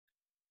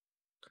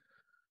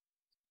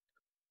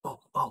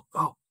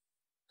oh.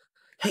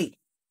 Hey,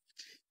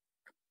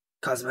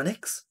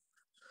 cosmetics?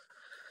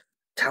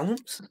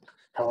 Talums?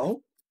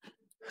 Hello?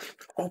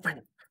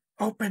 Open,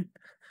 open.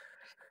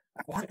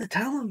 I want the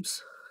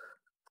talums.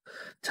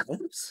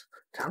 Talums?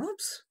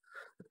 Talums?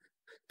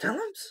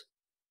 Talums?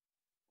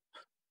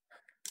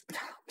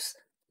 Talums?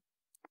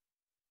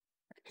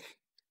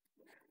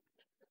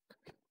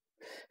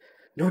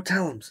 No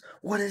talums.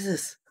 What is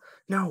this?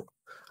 No,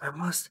 I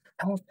must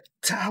have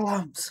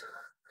talums.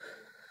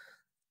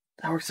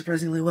 That works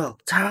surprisingly well.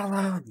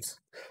 Talums!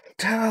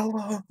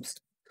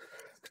 Talums!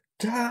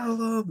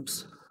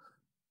 Talums!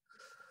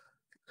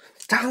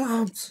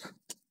 Talums!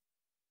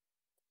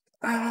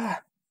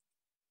 Ah!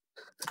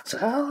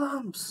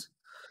 Talums!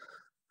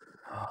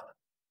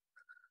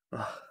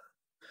 Oh,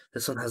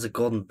 this one has a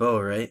golden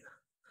bow, right?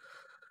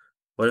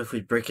 What if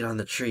we break it on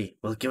the tree?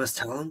 Will it give us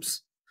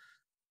talums?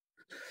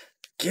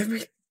 Give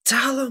me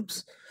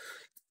talums!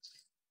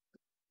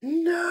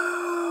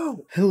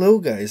 No! Hello,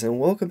 guys, and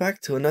welcome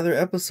back to another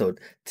episode.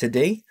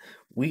 Today,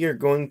 we are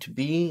going to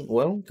be,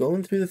 well,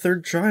 going through the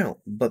third trial.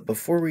 But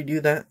before we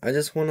do that, I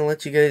just want to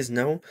let you guys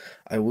know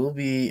I will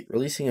be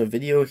releasing a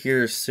video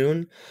here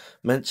soon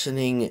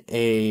mentioning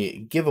a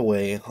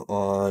giveaway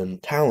on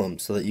Talum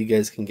so that you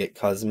guys can get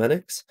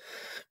cosmetics.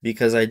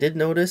 Because I did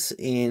notice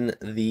in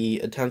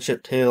the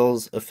Township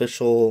Tales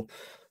official,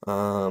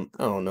 I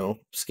don't know,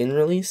 skin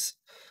release,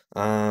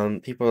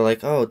 people are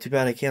like, oh, too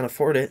bad I can't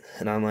afford it.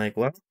 And I'm like,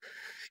 well,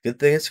 good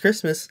thing it's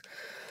Christmas.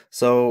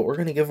 So we're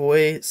going to give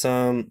away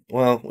some,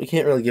 well, we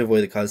can't really give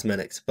away the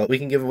cosmetics, but we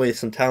can give away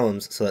some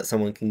talums so that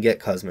someone can get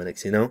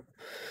cosmetics, you know?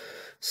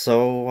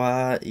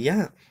 So,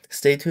 yeah,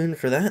 stay tuned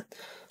for that.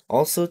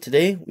 Also,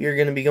 today, we are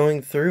going to be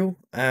going through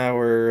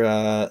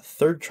our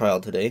third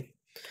trial today.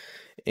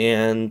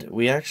 And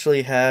we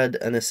actually had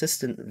an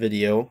assistant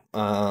video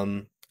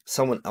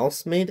someone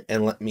else made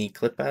and let me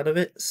clip out of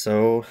it.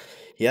 So,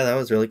 yeah, that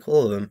was really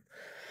cool of him.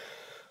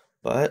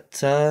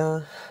 But,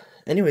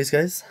 anyways,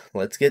 guys,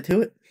 let's get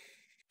to it.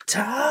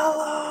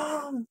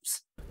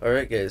 Talums!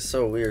 Alright, guys,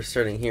 so we are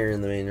starting here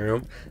in the main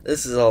room.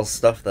 This is all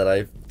stuff that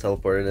I've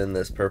teleported in,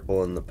 this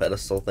purple and the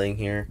pedestal thing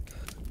here.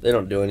 They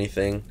don't do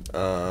anything.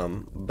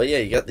 But yeah,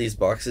 you got these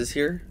boxes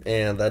here,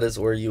 and that is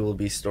where you will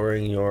be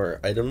storing your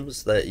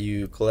items that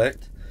you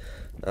collect.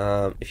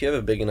 If you have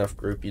a big enough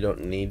group, you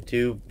don't need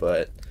to,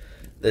 but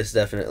this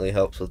definitely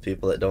helps with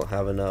people that don't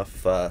have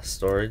enough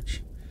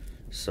storage.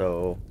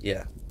 So,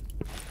 yeah.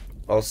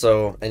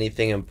 Also,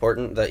 anything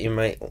important that you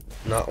might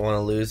not want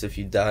to lose if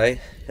you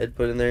die, I'd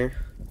put in there.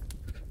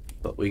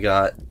 But we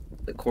got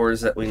the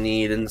cores that we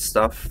need and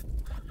stuff.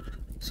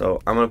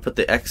 So, I'm going to put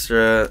the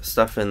extra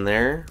stuff in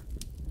there,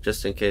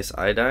 just in case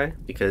I die,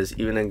 because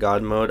even in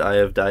God mode, I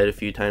have died a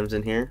few times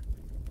in here.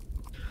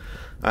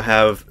 I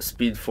have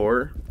speed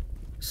 4,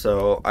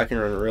 so I can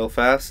run real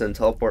fast and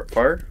teleport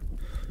far.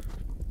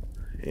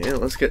 Yeah,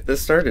 let's get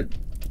this started.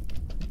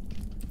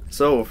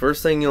 So,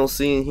 first thing you'll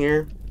see in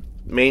here,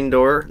 main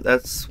door,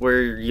 that's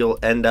where you'll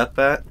end up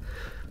at.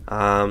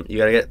 You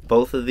gotta get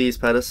both of these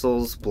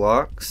pedestals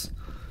blocks.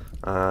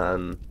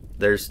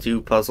 There's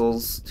two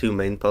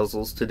main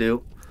puzzles to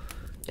do.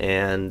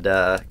 And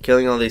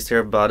killing all these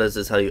Terrabotas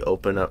is how you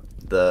open up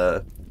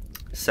the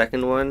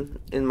second one,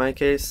 in my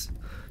case.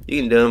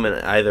 You can do them in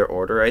either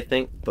order, I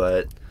think,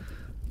 but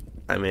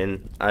I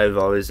mean, I've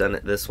always done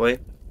it this way.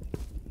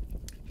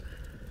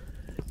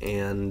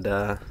 And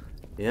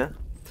yeah,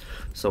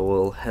 so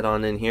we'll head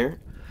on in here.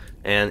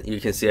 And you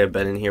can see I've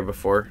been in here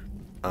before.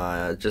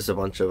 Just a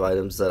bunch of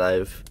items that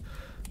I've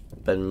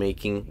been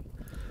making.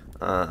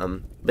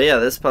 But yeah,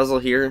 this puzzle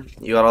here,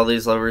 you got all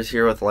these levers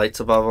here with lights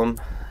above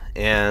them.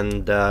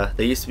 And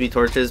they used to be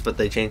torches, but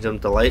they changed them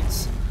to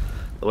lights.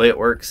 The way it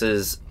works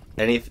is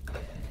any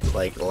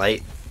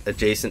light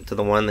adjacent to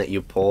the one that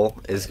you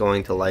pull is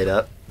going to light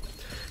up,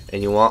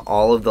 and you want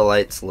all of the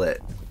lights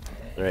lit,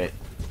 right?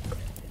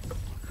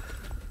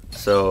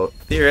 So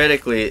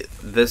theoretically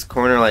this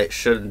corner light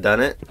should have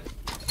done it,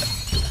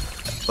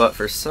 but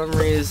for some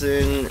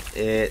reason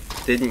it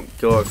didn't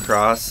go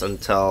across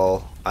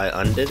until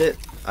I undid it.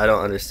 I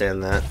don't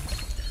understand that.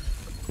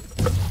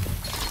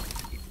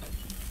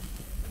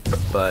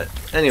 But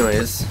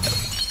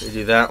anyways, we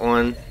do that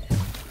one,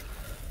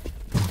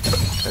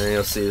 and then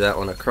you'll see that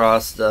one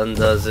across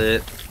undoes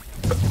it.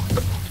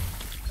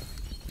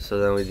 So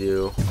then we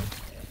do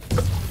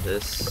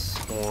this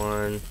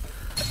one.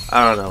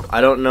 I don't know.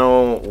 I don't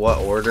know what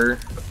order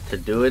to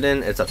do it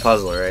in. It's a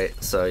puzzle, right?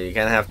 So you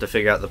kind of have to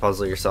figure out the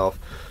puzzle yourself.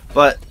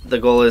 But the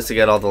goal is to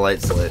get all the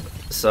lights lit.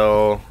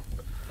 So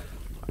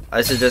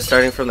I suggest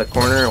starting from the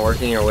corner and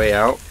working your way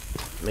out.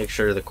 Make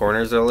sure the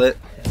corners are lit.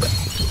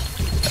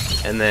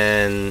 And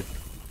then,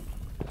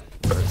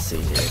 let's see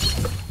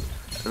here.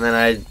 And then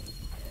I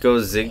go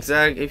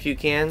zigzag if you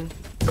can.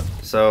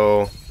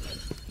 So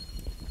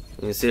you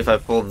can see if I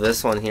pull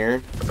this one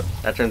here,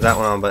 that turns that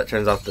one on, but it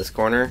turns off this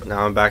corner.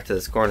 Now I'm back to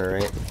this corner,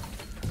 right?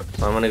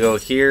 So I'm gonna go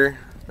here,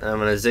 and I'm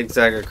gonna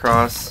zigzag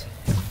across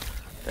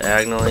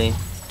diagonally,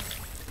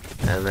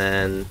 and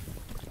then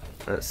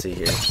let's see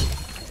here.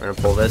 We're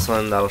gonna pull this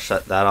one, that'll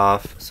shut that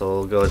off, so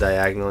we'll go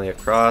diagonally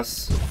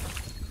across.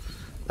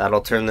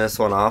 That'll turn this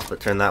one off, but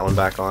turn that one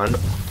back on.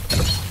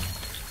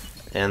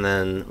 And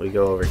then we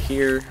go over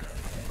here.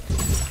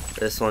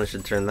 This one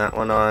should turn that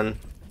one on.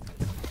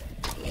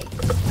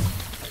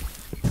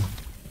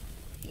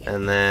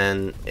 And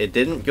then it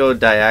didn't go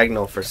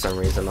diagonal for some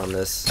reason on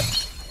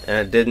this.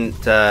 And it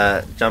didn't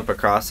jump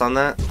across on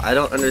that. I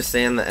don't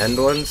understand the end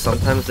ones.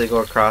 Sometimes they go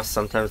across,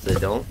 sometimes they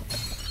don't.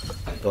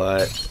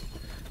 But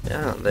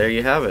yeah, there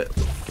you have it.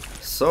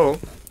 So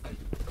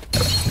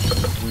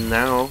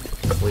now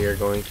we are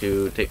going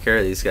to take care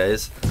of these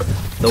guys.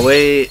 The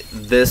way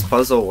this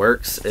puzzle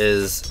works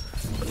is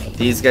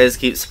these guys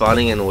keep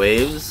spawning in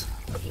waves,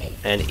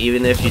 and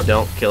even if you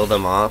don't kill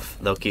them off,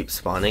 they'll keep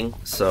spawning.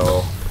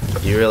 So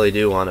you really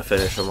do want to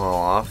finish them all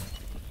off.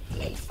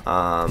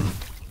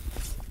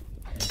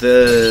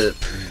 The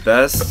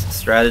best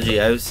strategy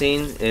I've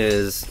seen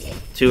is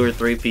 2 or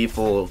 3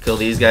 people kill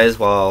these guys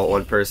while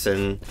one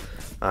person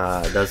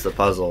does the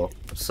puzzle.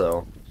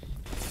 So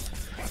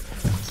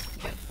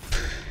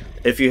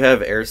if you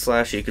have air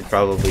slash, you could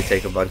probably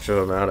take a bunch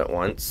of them out at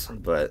once,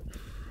 but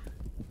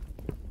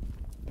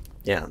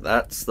yeah,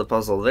 that's the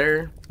puzzle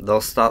there.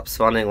 They'll stop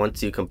spawning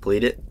once you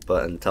complete it,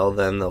 but until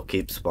then they'll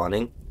keep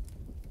spawning.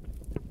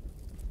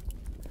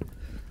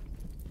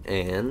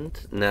 And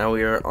now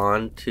we are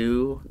on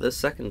to the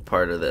second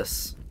part of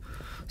this.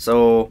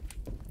 So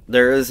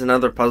there is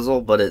another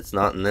puzzle, but it's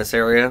not in this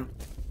area.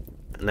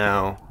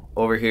 Now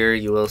over here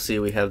you will see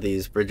we have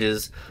these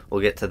bridges.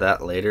 We'll get to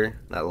that later,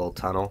 that little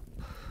tunnel.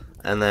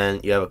 And then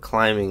you have a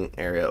climbing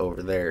area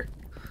over there.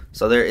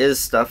 So there is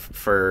stuff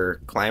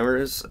for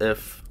climbers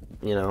if,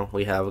 you know,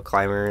 we have a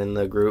climber in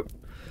the group,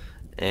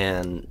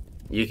 and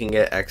you can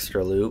get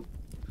extra loot.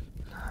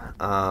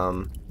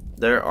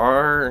 There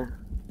are,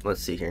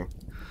 let's see here.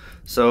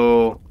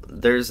 So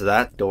there's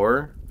that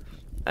door,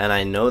 and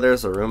I know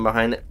there's a room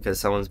behind it because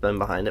someone's been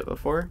behind it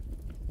before,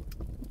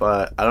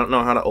 but I don't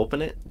know how to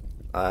open it.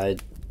 I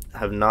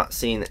have not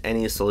seen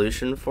any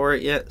solution for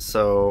it yet,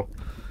 so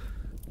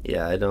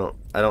yeah, I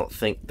don't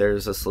think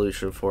there's a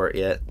solution for it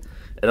yet.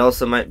 It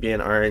also might be an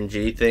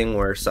RNG thing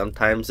where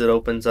sometimes it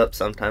opens up,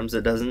 sometimes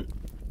it doesn't.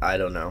 I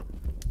don't know.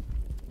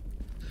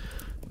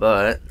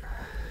 But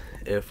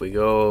if we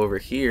go over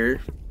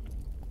here,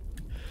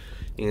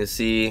 you can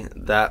see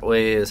that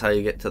way is how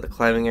you get to the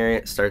climbing area.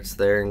 It starts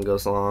there and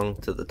goes along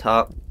to the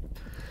top.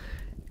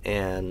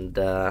 And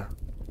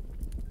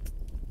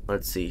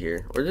let's see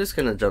here. We're just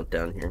gonna jump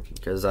down here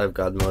because I've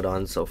God mode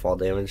on, so fall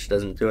damage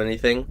doesn't do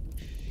anything.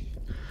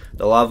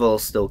 The lava will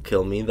still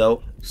kill me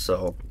though,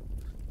 so,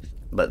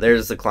 but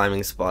there's the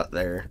climbing spot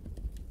there.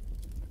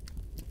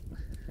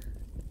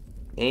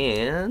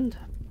 And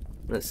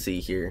let's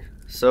see here.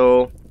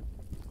 So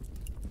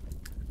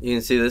you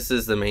can see this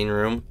is the main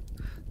room.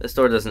 This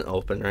door doesn't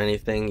open or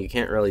anything. You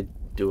can't really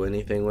do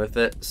anything with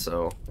it,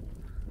 so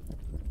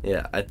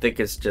yeah, I think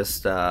it's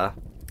just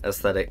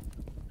aesthetic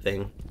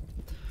thing.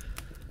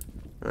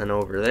 And then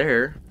over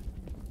there,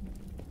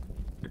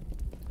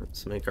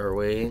 let's make our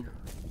way.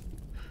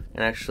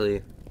 And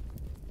actually,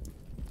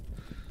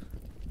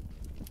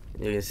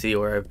 you can see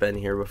where I've been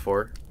here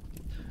before.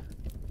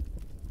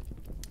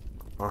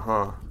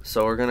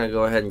 So we're gonna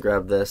go ahead and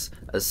grab this.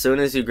 As soon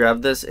as you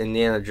grab this,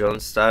 Indiana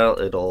Jones style,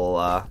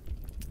 it'll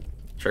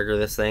trigger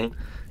this thing.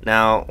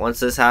 Now, once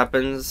this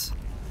happens,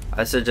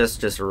 I suggest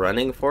just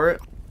running for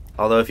it.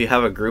 Although if you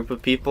have a group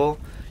of people,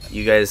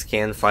 you guys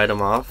can fight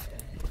them off.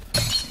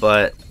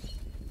 But,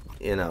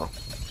 you know,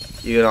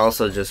 you can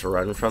also just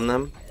run from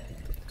them.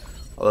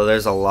 Although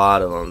there's a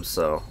lot of them,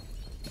 so.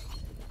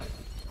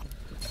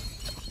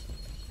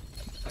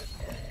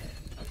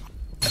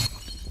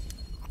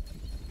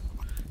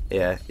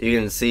 Yeah, you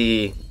can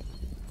see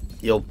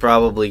you'll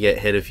probably get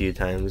hit a few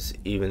times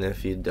even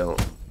if you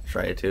don't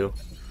try to.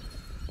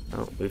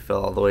 Oh, we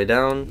fell all the way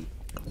down.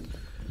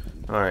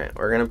 Alright,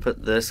 we're gonna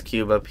put this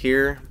cube up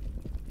here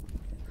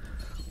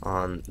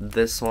on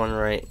this one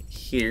right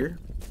here.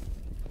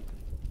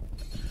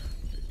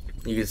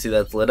 You can see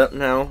that's lit up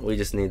now. We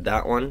just need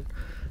that one.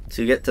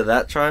 To get to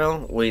that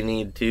trial, we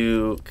need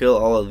to kill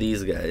all of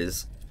these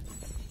guys.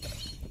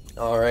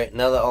 Alright,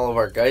 now that all of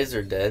our guys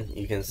are dead,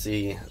 you can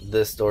see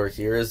this door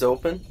here is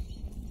open.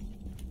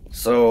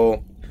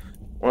 So,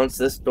 once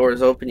this door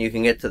is open, you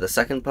can get to the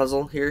second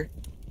puzzle here.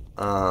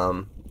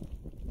 You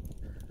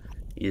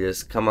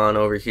just come on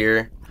over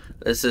here.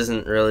 This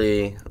isn't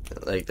really,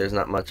 like, there's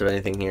not much of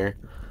anything here.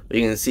 But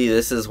you can see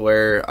this is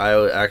where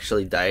I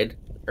actually died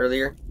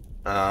earlier.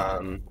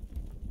 One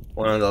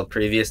of the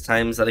previous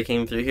times that I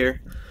came through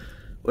here.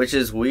 Which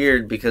is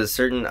weird because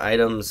certain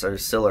items are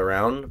still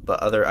around, but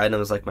other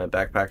items like my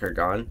backpack are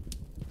gone.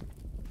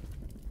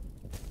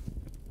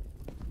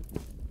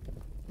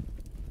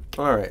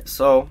 Alright,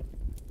 so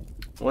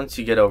once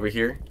you get over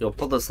here, you'll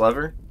pull this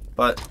lever,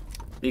 but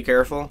be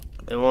careful.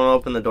 It won't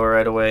open the door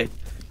right away.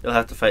 You'll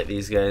have to fight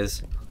these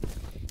guys.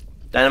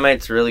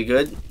 Dynamite's really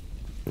good.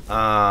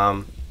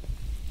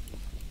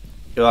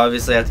 You'll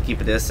obviously have to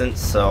keep a distance,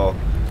 so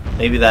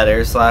maybe that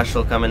air slash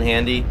will come in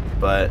handy,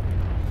 but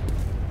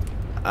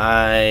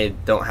I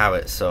don't have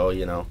it, so,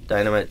 you know,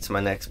 dynamite's my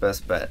next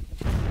best bet.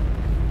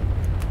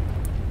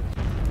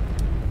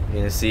 You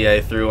can see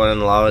I threw one in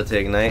the lava to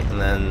ignite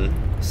and then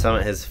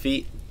summit his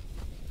feet.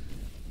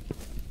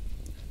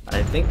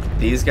 I think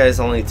these guys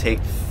only take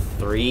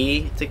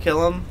 3 to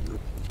kill him.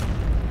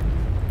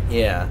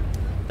 Yeah,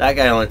 that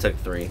guy only took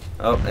 3.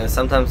 Oh, and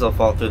sometimes they'll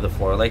fall through the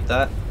floor like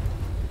that.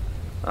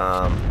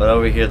 But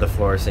over here the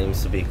floor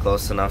seems to be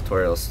close enough to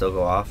where it'll still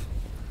go off.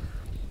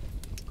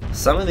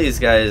 Some of these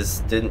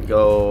guys didn't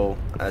go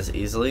as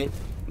easily,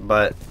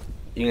 but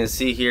you can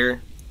see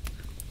here,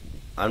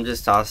 I'm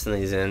just tossing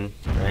these in,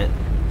 right?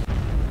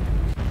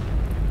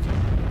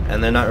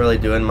 And they're not really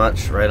doing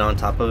much right on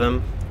top of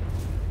him.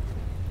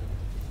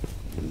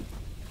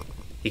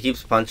 He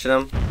keeps punching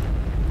him,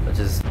 which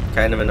is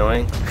kind of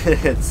annoying.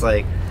 It's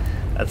like,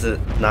 that's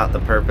not the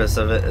purpose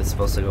of it. It's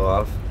supposed to go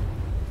off.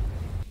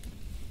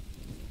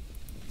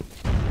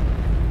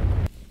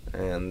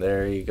 And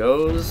there he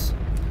goes.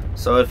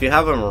 So if you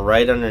have him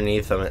right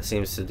underneath him, it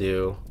seems to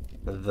do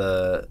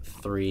the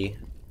 3.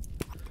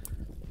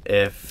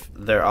 If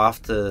they're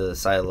off to the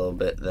side a little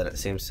bit, then it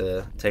seems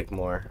to take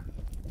more.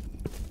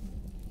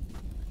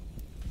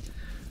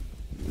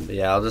 But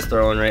yeah, I'll just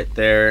throw one right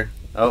there.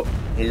 Oh,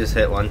 he just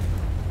hit one.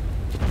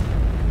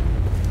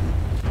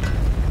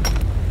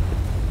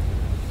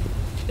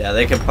 Yeah,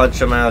 they can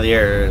punch him out of the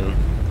air, and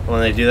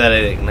when they do that,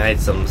 it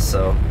ignites them.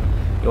 So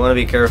you want to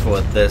be careful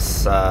with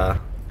this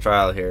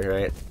trial here,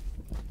 right?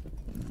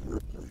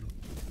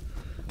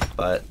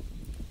 But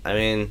I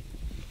mean,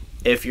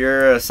 if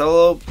you're a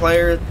solo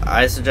player,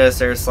 I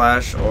suggest air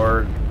slash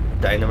or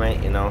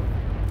dynamite. You know,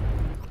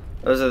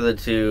 those are the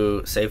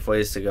 2 safe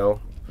ways to go.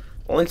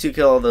 Once you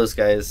kill all those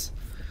guys,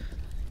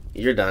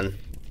 you're done.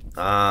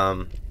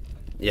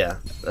 Yeah,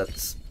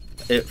 that's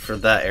it for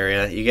that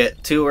area. You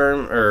get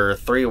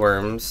 3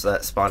 worms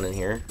that spawn in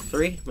here.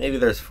 3? Maybe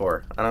there's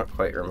 4. I don't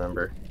quite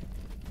remember.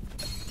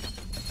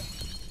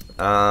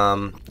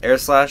 Air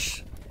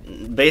slash,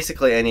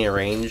 basically any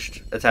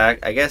ranged attack.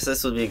 I guess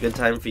this would be a good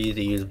time for you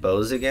to use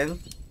bows again,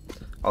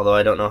 although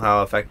I don't know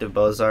how effective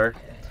bows are.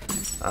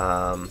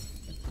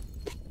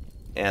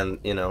 And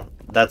you know,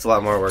 that's a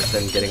lot more work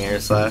than getting air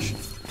slash.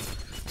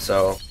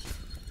 So,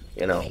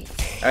 you know,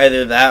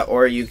 either that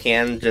or you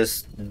can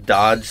just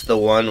dodge the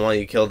one while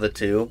you kill the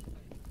 2,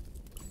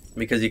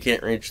 because you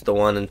can't reach the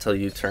one until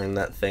you turn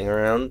that thing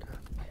around,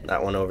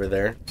 that one over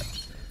there,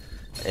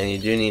 and you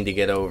do need to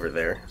get over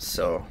there.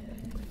 So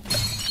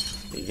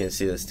you can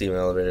see the steam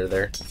elevator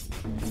there.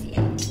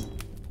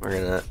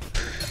 We're gonna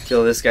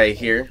kill this guy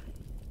here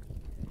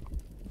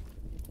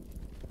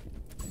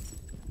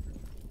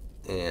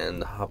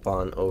and hop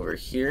on over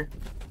here.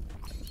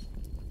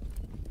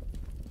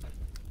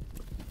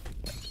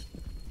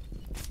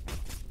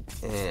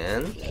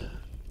 And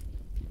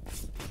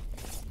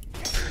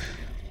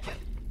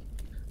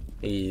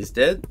he's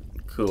dead.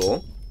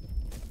 Cool.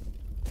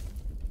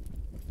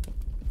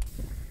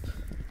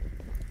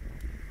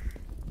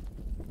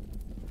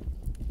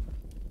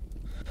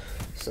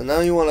 So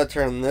now you want to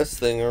turn this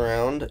thing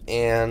around,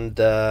 and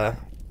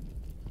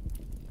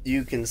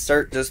you can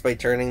start just by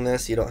turning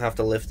this. You don't have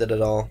to lift it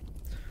at all.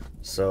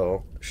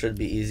 So should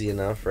be easy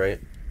enough, right?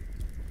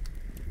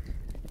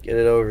 Get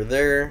it over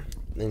there,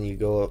 then you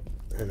go up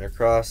and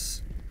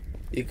across.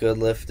 You could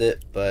lift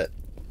it, but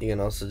you can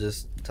also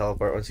just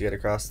teleport once you get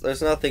across.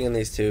 There's nothing in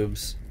these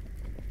tubes.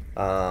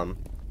 You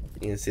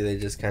can see they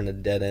just kind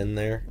of dead end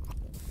there.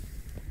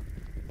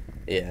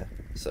 Yeah,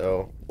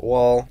 so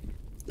wall,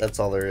 that's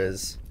all there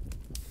is.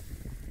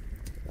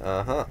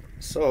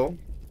 So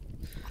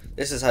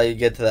this is how you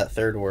get to that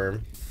 3rd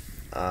worm,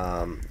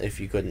 if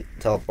you couldn't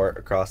teleport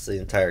across the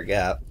entire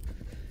gap.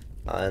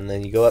 And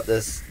then you go up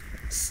this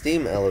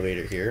steam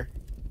elevator here,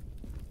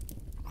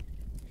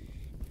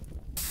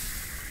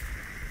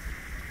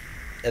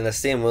 and the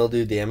steam will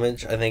do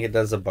damage. I think it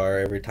does a bar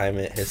every time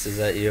it hisses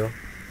at you.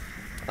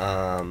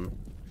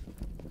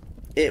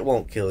 It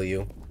won't kill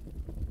you.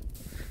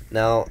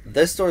 Now,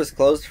 this door is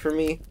closed for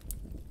me.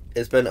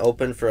 It's been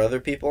open for other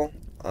people.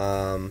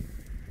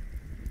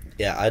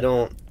 Yeah, I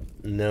don't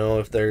know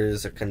if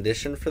there's a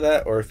condition for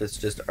that or if it's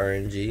just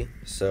RNG.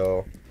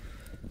 So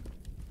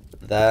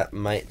that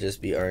might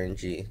just be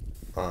RNG.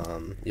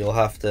 You'll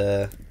have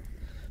to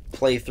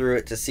play through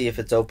it to see if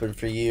it's open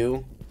for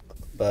you.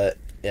 But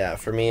yeah,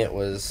 for me it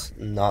was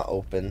not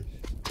open.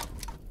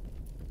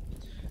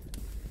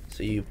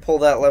 So you pull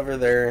that lever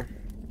there,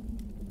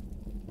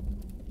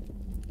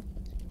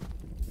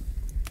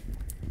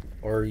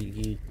 or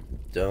you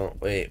don't.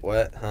 Wait,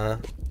 what? Huh?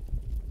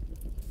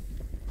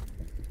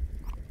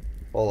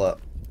 Hold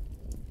up.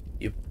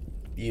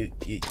 You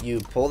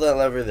pull that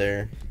lever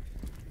there.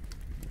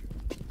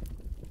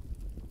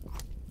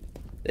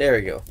 There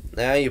we go.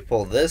 Now you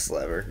pull this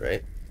lever,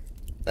 right?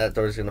 That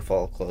door's gonna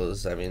fall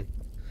closed. I mean,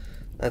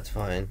 that's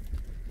fine.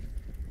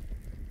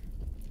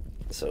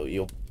 So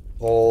you'll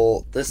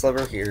pull this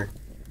lever here,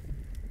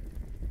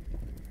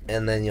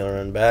 and then you'll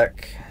run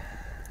back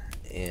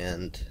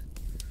and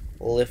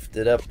lift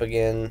it up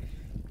again.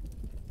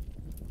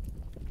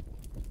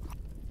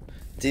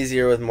 It's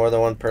easier with more than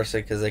one person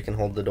because they can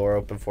hold the door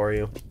open for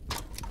you.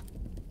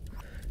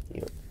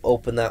 You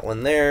open that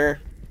one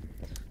there,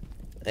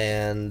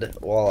 and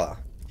voila.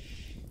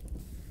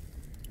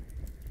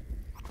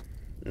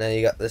 Now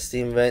you got the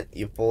steam vent.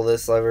 You pull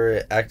this lever,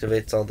 it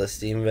activates all the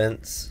steam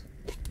vents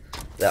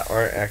that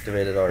aren't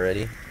activated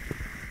already.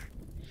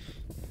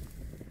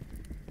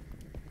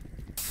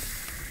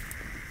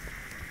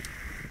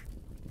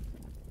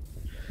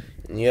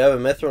 And you have a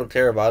Mithril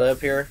Terabata up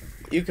here.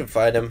 You can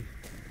fight him.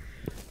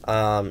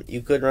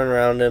 You could run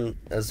around him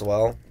as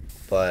well,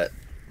 but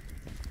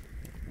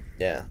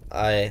yeah,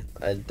 I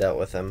dealt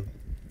with him,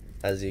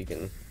 as you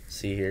can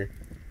see here.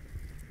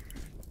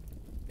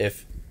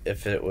 If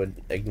it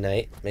would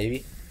ignite,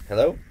 maybe.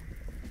 Hello?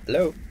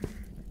 Hello?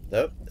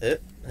 Nope.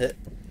 Hit.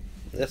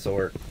 This'll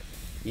work.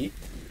 Yeet.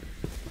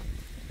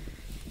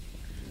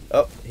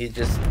 Oh, he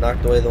just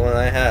knocked away the one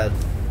I had.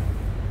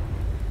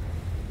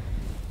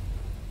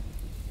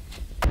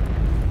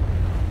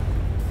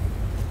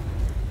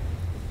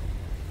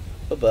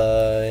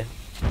 Bye-bye.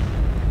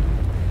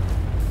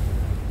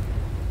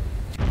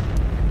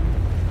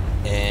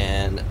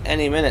 And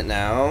any minute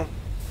now,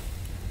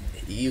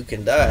 you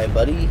can die,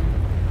 buddy.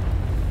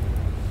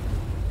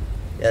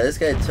 Yeah, this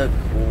guy took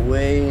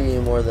way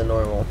more than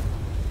normal.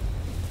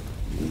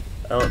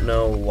 I don't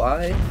know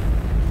why,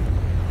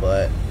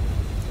 but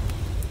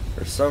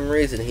for some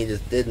reason he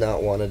just did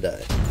not want to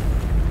die.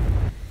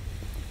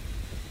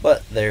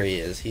 But there he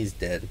is, he's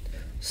dead.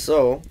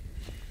 So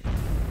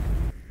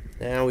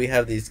now we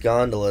have these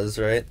gondolas,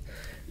 right?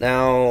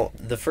 Now,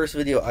 the first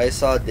video I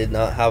saw did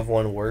not have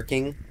one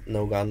working.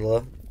 No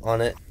gondola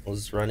on it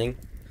was running.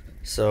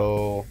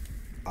 So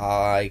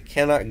I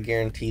cannot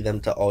guarantee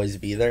them to always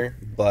be there,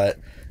 but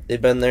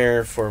they've been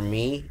there for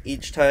me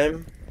each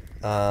time.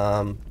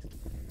 And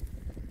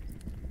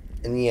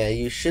yeah,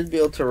 you should be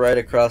able to ride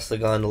across the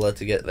gondola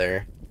to get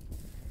there.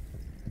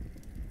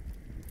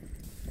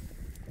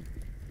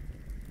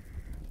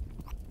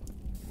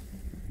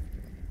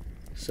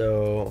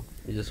 So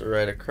you just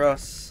ride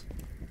across.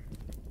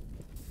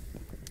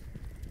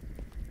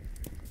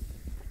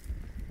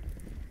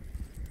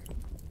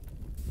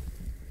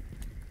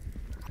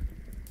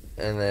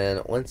 And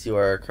then once you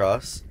are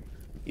across,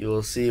 you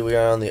will see we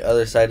are on the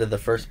other side of the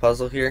first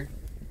puzzle here.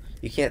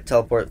 You can't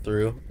teleport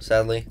through,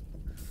 sadly.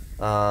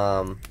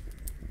 But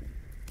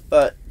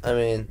I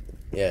mean,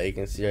 yeah, you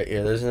can see right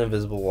here there's an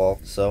invisible wall,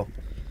 so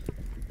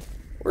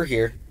we're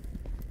here.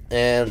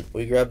 And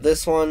we grab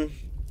this one.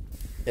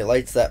 It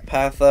lights that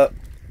path up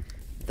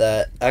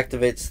that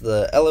activates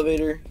the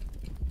elevator.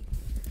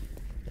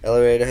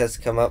 Elevator has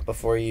to come up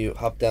before you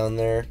hop down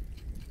there.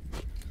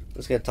 I'm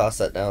just gonna toss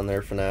that down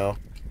there for now.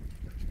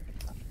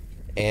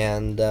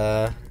 And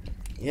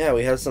yeah,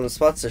 we have some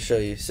spots to show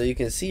you. So you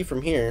can see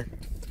from here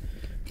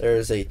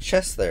there's a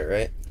chest there,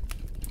 right?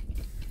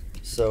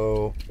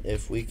 So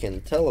if we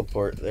can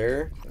teleport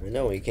there, I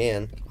know we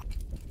can.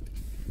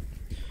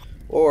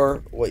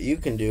 Or what you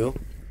can do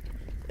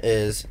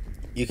is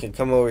you can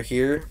come over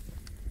here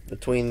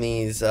between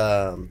these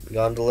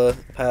gondola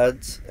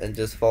pads and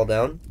just fall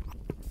down.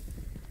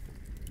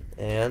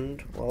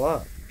 And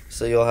voila.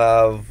 So you'll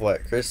have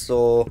what?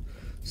 Crystal,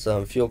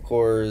 some fuel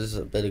cores,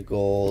 a bit of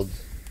gold.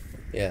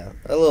 Yeah,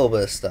 a little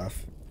bit of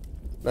stuff.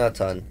 Not a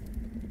ton.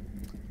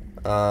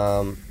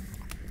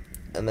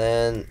 And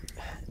then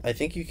I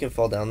think you can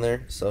fall down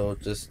there, so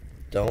just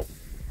don't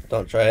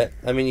try it.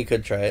 I mean, you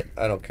could try it.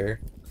 I don't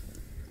care.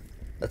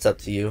 That's up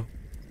to you.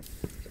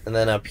 And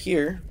then up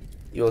here,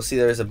 you'll see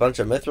there's a bunch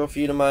of mithril for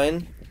you to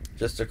mine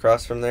just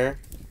across from there.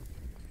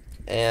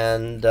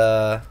 And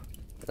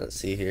let's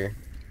see here.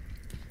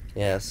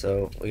 Yeah,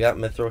 so we got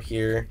mithril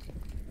here.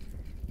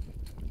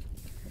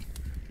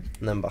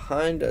 And then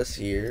behind us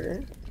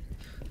here,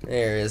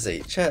 there is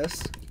a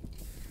chest.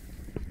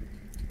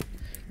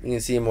 You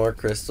can see more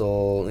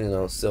crystal, you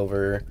know,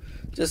 silver,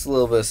 just a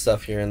little bit of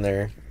stuff here and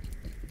there.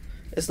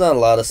 It's not a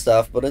lot of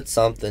stuff, but it's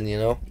something, you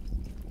know.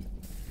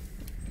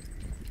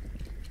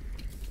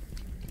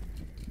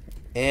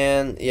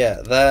 And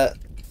yeah,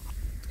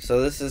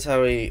 so this is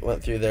how we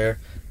went through there.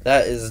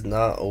 That is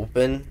not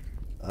open.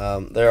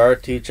 There are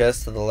two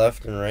chests to the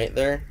left and right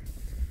there,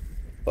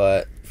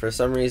 but for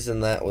some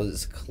reason that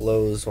was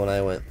closed when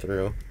I went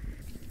through.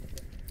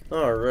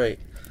 Alright,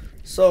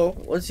 so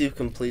once you've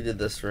completed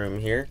this room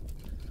here,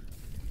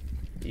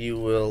 you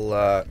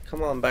will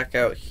come on back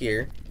out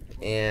here.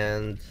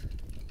 And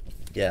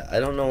yeah, I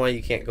don't know why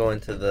you can't go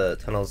into the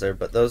tunnels there,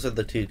 but those are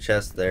the two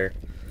chests there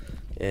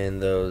in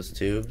those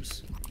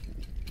tubes.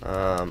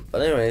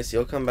 But anyways,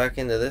 you'll come back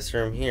into this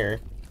room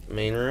here,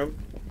 main room,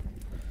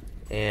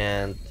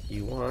 and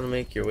you want to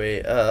make your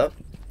way up.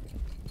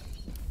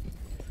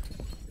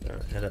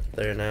 Head up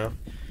there now.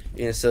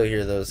 You can still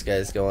hear those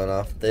guys going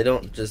off. They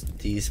don't just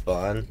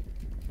despawn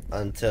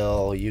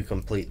until you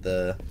complete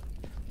the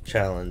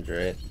challenge,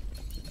 right?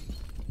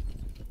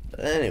 But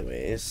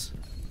anyways,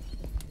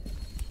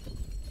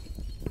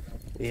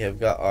 we have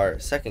got our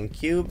second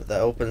cube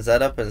that opens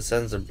that up and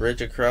sends a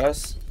bridge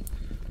across.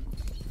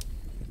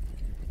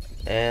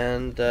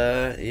 And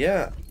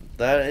yeah,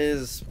 that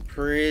is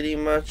pretty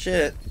much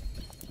it.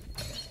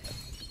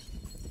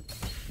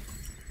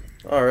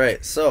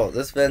 Alright, so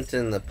this vent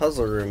in the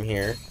puzzle room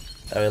here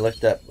that we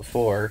looked at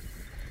before,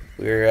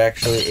 we're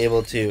actually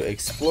able to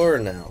explore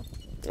now.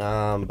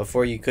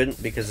 Before you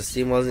couldn't because the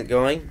steam wasn't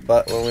going,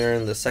 but when we were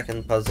in the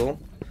second puzzle,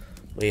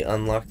 we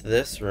unlocked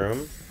this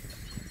room.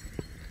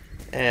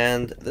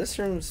 And this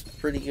room's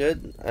pretty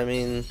good. I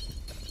mean,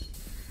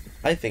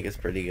 I think it's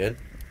pretty good.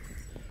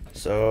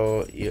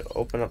 So you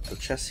open up the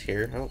chest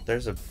here. Oh,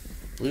 there's a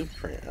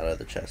blueprint out of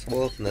the chest.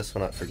 We'll open this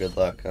one up for good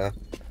luck, huh?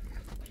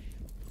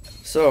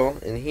 So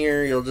in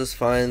here you'll just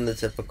find the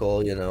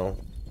typical, you know,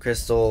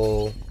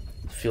 crystal,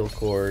 fuel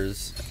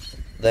cores.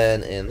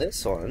 Then in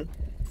this one,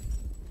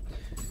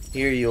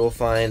 here you will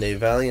find a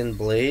Valiant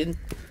blade.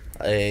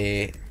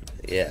 Yeah,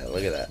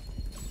 look at that.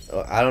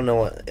 Oh, I don't know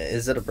what,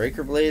 is it a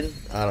breaker blade?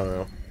 I don't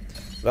know.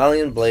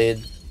 Valiant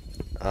blade,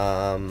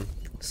 some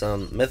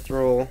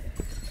mithril,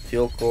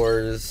 fuel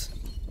cores,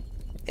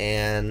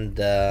 and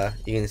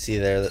you can see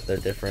there that they're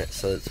different,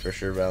 so it's for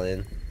sure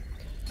Valiant.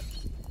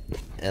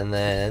 And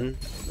then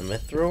the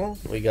mithril,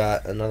 we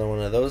got another one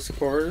of those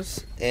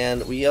cores,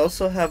 and we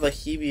also have a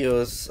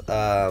Hebios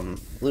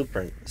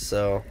blueprint.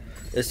 So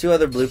there's two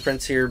other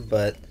blueprints here,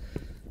 but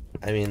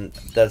I mean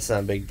that's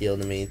not a big deal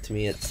to me. To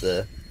me, it's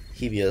the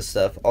Hebios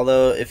stuff.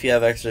 Although if you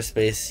have extra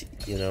space,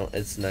 you know,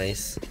 it's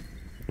nice.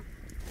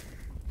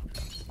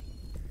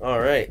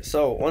 All right,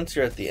 so once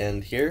you're at the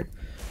end here,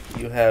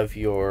 you have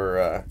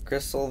your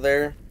crystal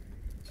there.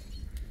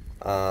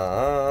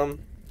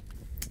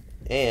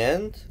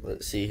 And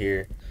let's see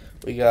here,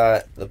 we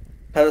got the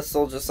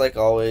pedestal, just like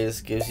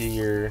always, gives you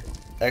your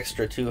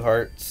extra 2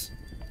 hearts.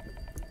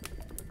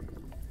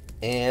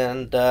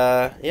 And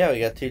yeah, we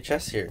got 2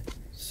 chests here,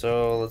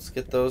 so let's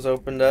get those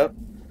opened up.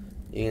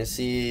 You can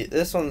see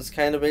this one's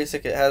kind of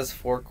basic. It has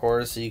 4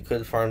 cores, so you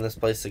could farm this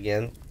place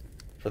again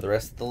for the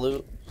rest of the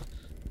loot.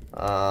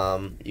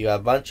 You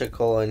got a bunch of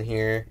coal in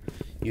here.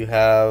 You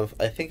have,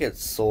 I think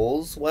it's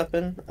Soul's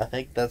weapon. I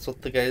think that's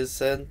what the guys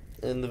said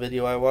in the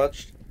video I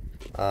watched.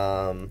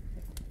 I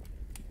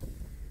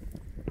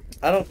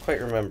don't quite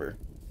remember,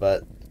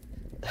 but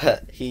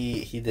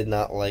he did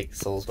not like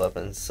Soul's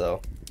weapons,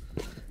 so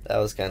that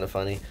was kind of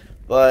funny.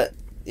 But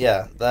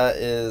yeah, that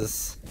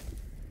is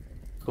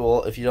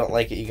cool. If you don't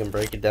like it, you can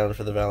break it down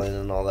for the Valiant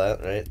and all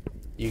that, right?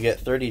 You get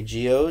 30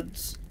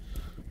 geodes,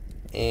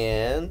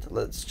 and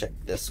let's check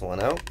this one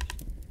out.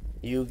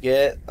 You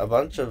get a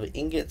bunch of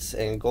ingots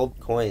and gold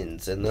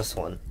coins in this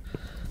one.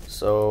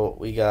 So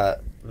we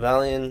got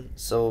Valiant,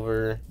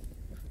 silver,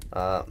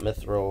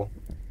 mithril.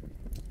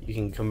 You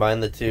can combine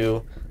the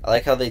two. I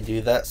like how they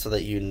do that so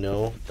that you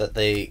know that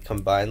they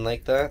combine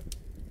like that.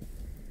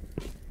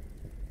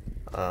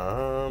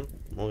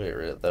 We'll get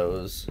rid of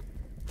those.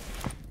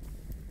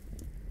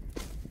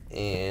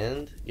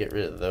 And get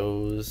rid of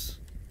those.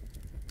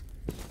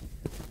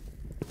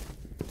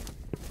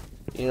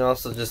 You can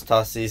also just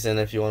toss these in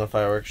if you want a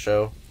fireworks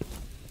show.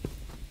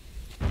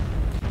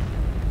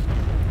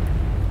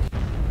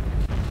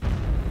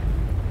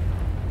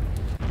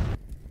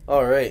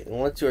 Alright, and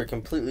once you are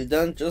completely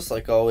done, just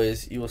like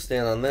always, you will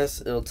stand on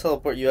this. It'll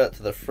teleport you out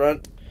to the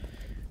front.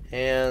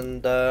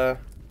 And,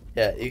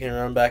 yeah, you can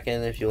run back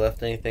in if you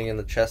left anything in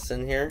the chest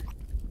in here.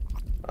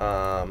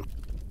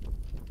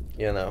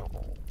 You know,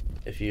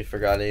 if you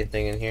forgot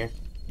anything in here.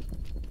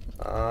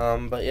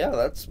 But yeah,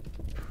 that's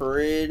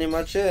pretty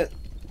much it.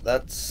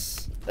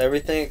 That's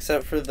everything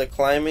except for the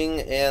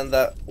climbing and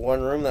that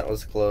one room that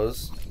was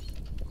closed.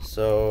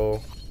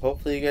 So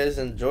hopefully you guys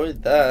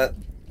enjoyed that.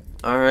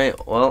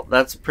 Alright, well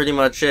that's pretty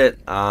much it.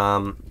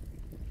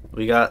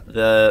 We got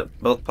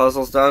both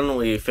puzzles done.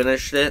 We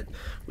finished it.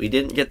 We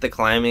didn't get the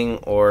climbing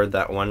or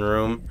that one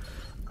room.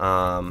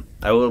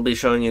 I will be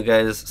showing you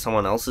guys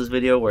someone else's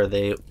video where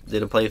they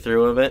did a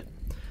playthrough of it,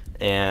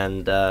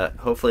 and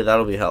hopefully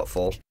that'll be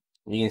helpful.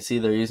 You can see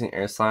they're using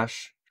air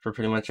slash for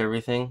pretty much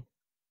everything,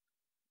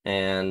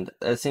 and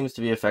that seems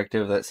to be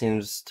effective. That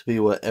seems to be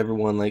what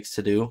everyone likes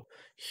to do.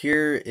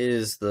 Here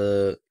is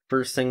the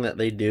first thing that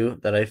they do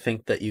that I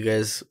think that you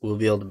guys will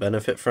be able to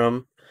benefit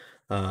from.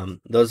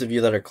 Those of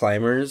you that are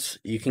climbers,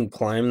 you can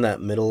climb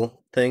that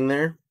middle thing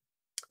there,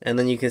 and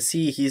then you can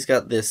see he's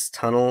got this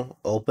tunnel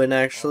open.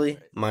 Actually,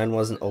 mine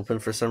wasn't open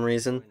for some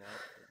reason.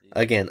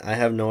 Again, I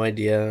have no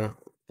idea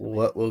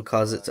what will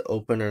cause it to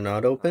open or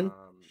not open.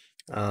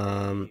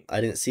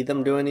 I didn't see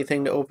them do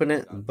anything to open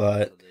it,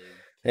 but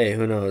hey,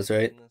 who knows,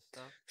 right?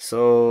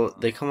 So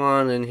they come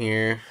on in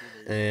here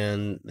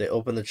and they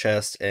open the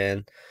chest,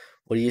 and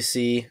what do you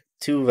see?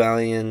 2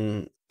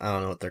 Valiant, I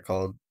don't know what they're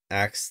called,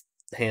 axe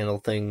handle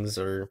things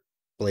or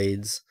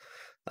blades.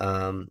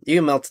 You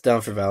can melt it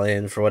down for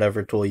Valiant for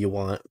whatever tool you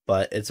want,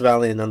 but it's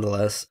Valiant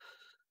nonetheless.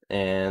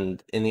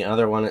 And in the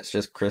other one, it's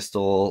just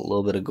crystal, a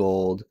little bit of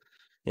gold,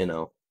 you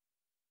know,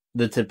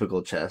 the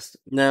typical chest.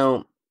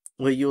 Now,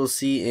 what you'll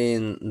see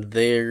in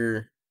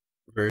their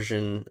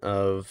version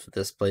of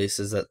this place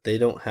is that they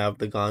don't have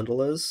the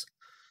gondolas.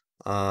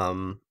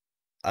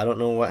 I don't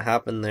know what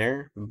happened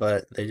there,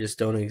 but they just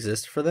don't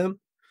exist for them.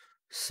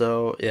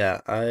 So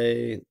yeah,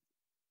 I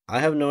I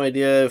have no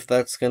idea if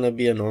that's gonna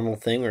be a normal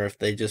thing or if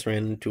they just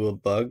ran into a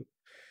bug.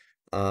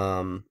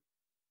 Um,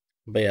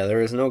 but yeah,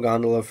 there is no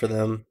gondola for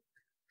them,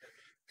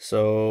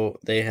 so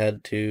they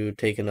had to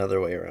take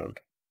another way around.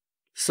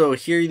 So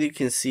here you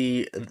can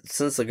see,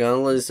 since the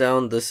gondola is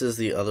down, this is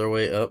the other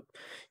way up.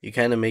 You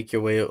kind of make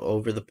your way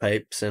over the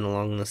pipes and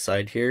along the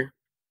side here,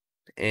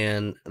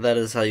 and that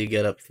is how you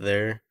get up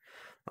there.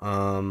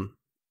 Um,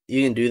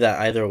 you can do that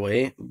either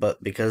way,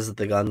 but because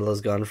the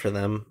gondola's gone for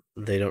them,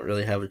 they don't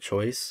really have a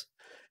choice.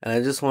 And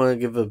I just want to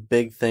give a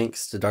big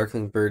thanks to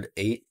Darkling Bird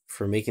 8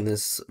 for making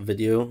this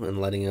video and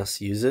letting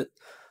us use it.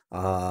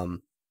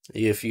 Um,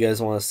 if you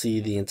guys want to see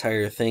the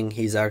entire thing,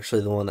 he's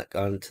actually the one that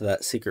got into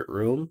that secret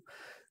room.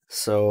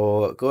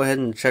 So go ahead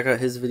and check out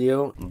his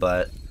video.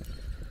 But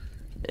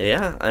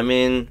yeah, I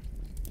mean,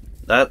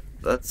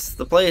 that's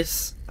the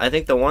place. I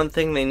think the one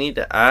thing they need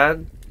to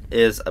add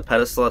is a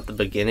pedestal at the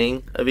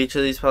beginning of each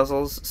of these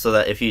puzzles, so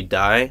that if you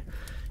die,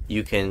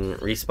 you can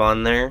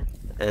respawn there,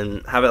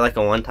 and have it like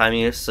a one-time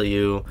use, so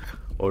you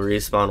will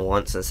respawn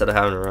once instead of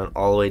having to run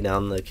all the way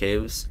down the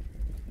caves.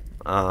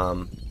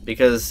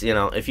 Because, you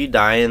know, if you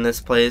die in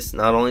this place,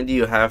 not only do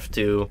you have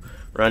to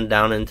run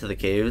down into the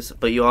caves,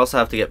 but you also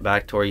have to get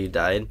back to where you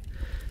died,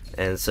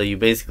 and so you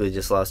basically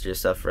just lost your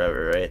stuff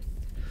forever, right?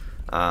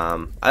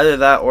 Either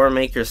that or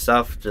make your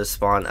stuff just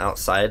spawn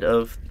outside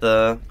of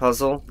the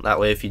puzzle. That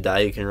way if you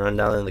die, you can run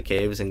down in the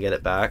caves and get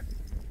it back.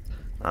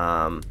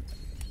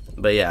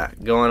 But yeah,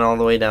 going all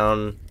the way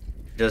down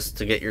just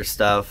to get your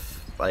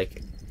stuff,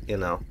 like, you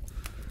know,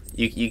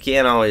 you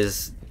can't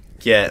always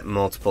get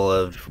multiple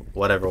of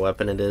whatever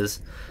weapon it is.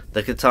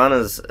 The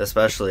katanas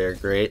especially are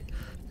great.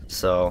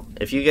 So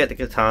if you get the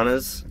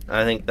katanas,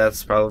 I think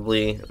that's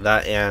probably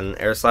that, and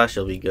air slash,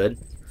 you'll be good.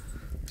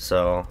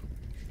 So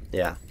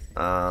yeah.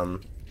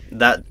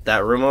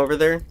 That room over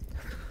there,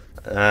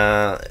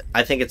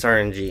 I think it's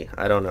RNG.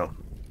 I don't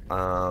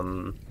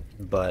know.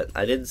 But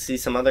I did see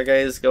some other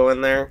guys go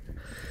in there.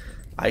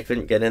 I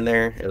couldn't get in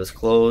there. It was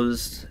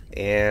closed,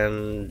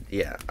 and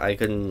yeah, I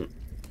couldn't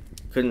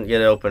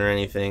get it open or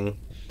anything.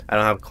 I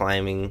don't have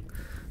climbing,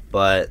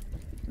 but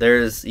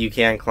you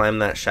can climb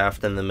that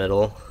shaft in the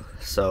middle.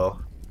 So,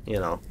 you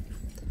know,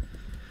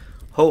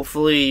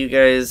 hopefully you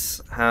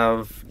guys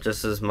have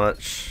just as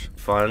much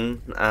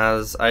fun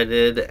as I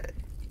did,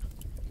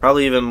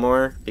 probably even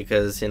more,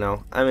 because, you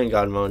know, I'm in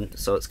God mode,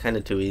 so it's kind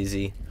of too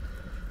easy.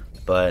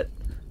 But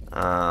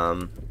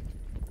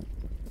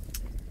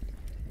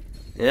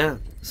yeah,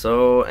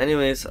 so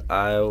anyways,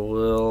 I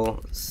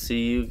will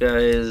see you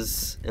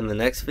guys in the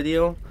next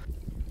video.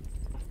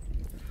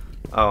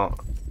 Oh,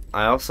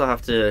 I also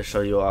have to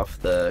show you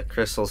off the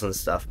crystals and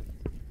stuff.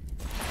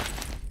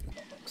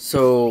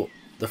 So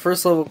the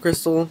first level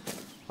crystal,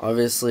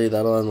 obviously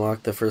that'll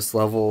unlock the first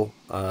level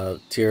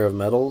tier of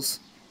metals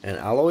and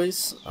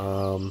alloys.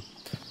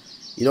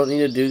 You don't need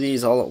to do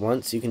these all at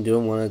once. You can do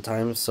them one at a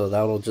time, so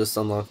that'll just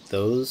unlock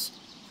those.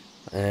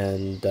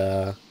 And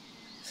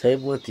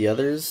same with the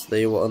others,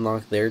 they will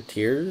unlock their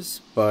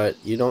tiers, but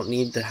you don't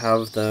need to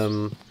have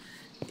them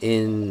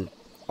in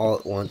all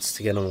at once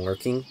to get them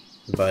working.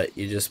 But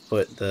you just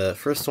put the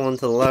first one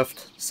to the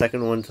left,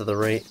 second one to the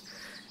right,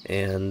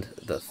 and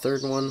the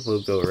third one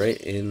will go right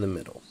in the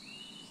middle.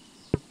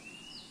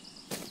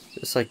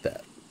 Just like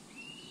that.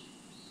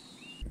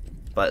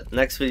 But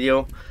next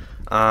video,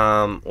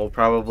 we'll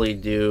probably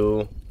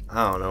do,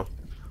 I don't know,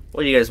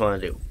 what do you guys want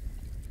to do?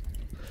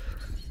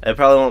 It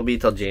probably won't be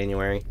till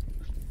January,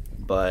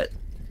 but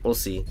we'll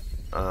see.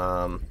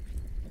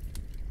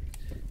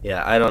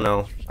 Yeah, I don't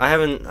know. I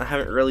haven't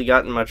really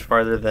gotten much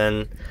farther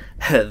than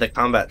the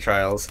combat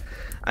trials.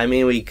 I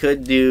mean, we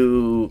could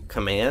do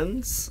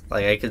commands.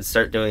 Like, I could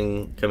start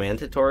doing command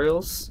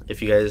tutorials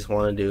if you guys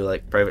want to do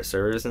like private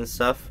servers and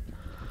stuff.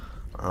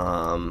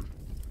 I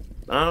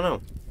don't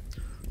know.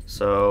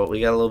 So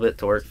we got a little bit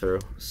to work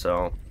through.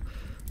 So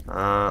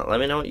let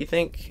me know what you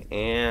think,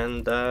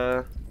 and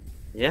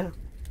yeah,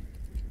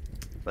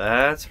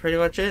 that's pretty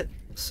much it.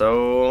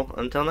 So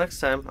until next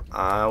time,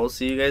 I will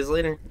see you guys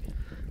later.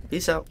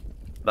 Peace out.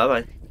 Bye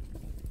bye.